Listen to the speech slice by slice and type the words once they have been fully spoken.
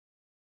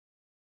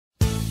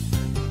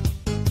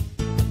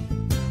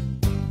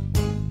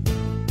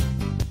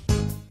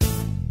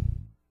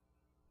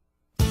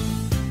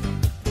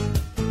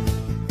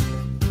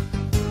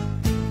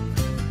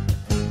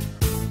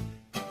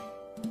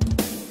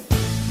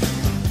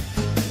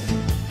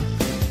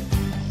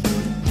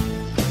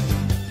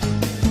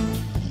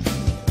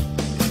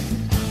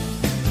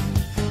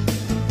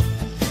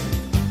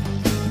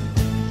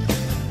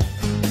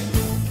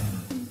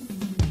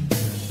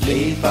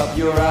Lift up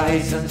your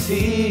eyes and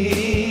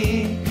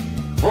see,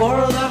 for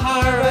the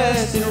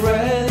harvest is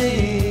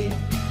ready.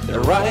 The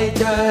right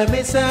time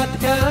is at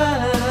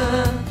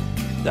hand.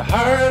 The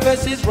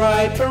harvest is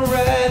ripe and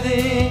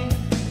ready.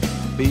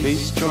 Be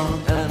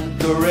strong and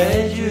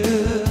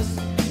courageous.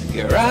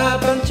 Get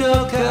up and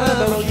talk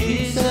about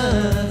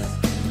Jesus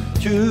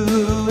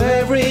to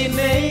every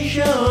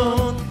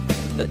nation,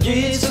 that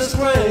Jesus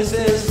Christ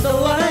is the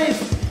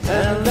life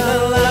and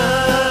the Lamb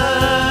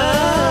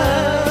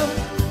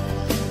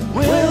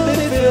will be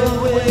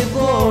filled with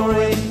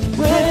glory,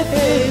 with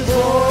His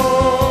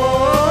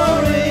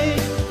glory,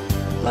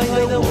 like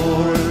the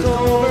waters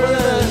over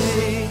the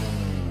sea.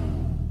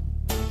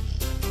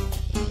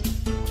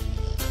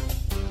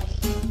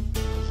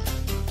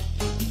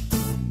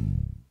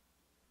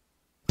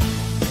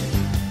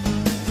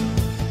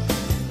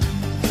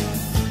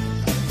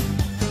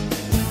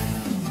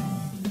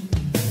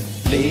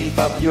 Lift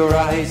up your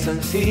eyes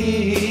and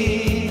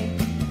see,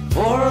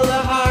 for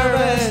the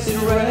harvest is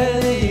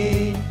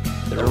ready.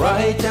 The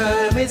right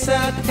time is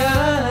at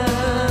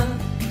hand.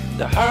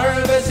 The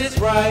harvest is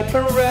ripe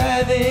and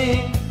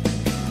ready.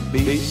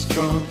 Be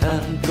strong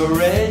and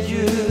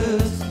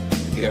courageous.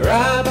 Get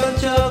up and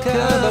talk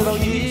about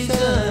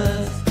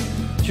Jesus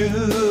to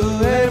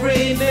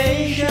every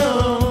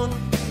nation,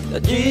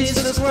 that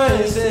Jesus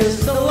Christ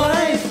is the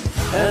life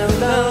and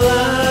the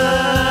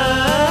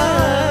Lamb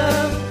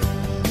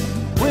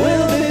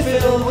will be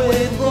filled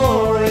with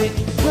glory,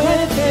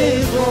 with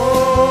His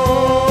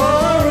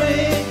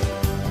glory,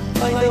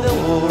 like the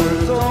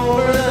waters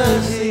over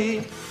the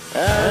sea.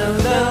 And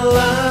the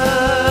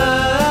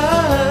Lamb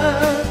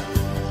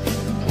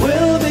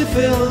will be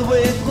filled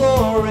with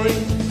glory,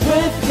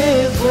 with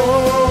His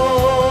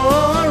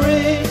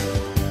glory,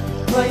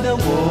 like the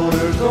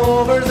waters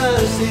over the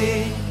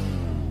sea.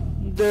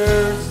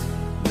 There's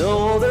no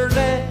other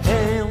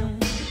name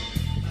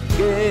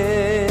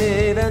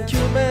given to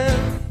men.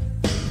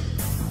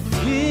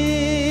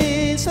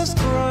 Jesus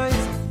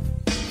Christ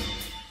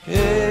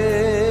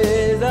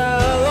is the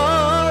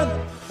Lord,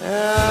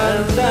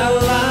 and the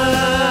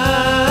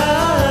Lamb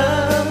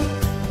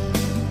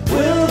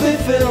will be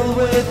filled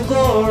with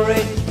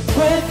glory,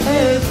 with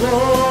His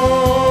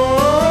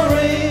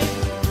glory,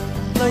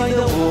 like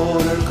the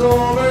water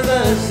over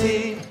the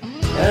sea.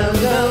 And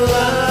the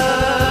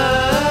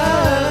Lamb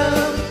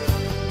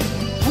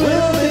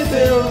will be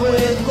filled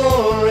with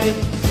glory,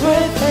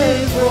 with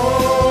His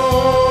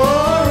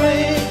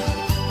glory,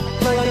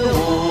 like the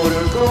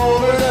water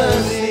over the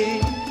sea.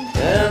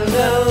 And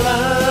the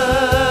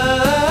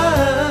Lamb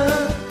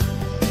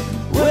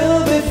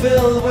will be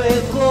filled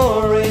with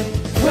glory,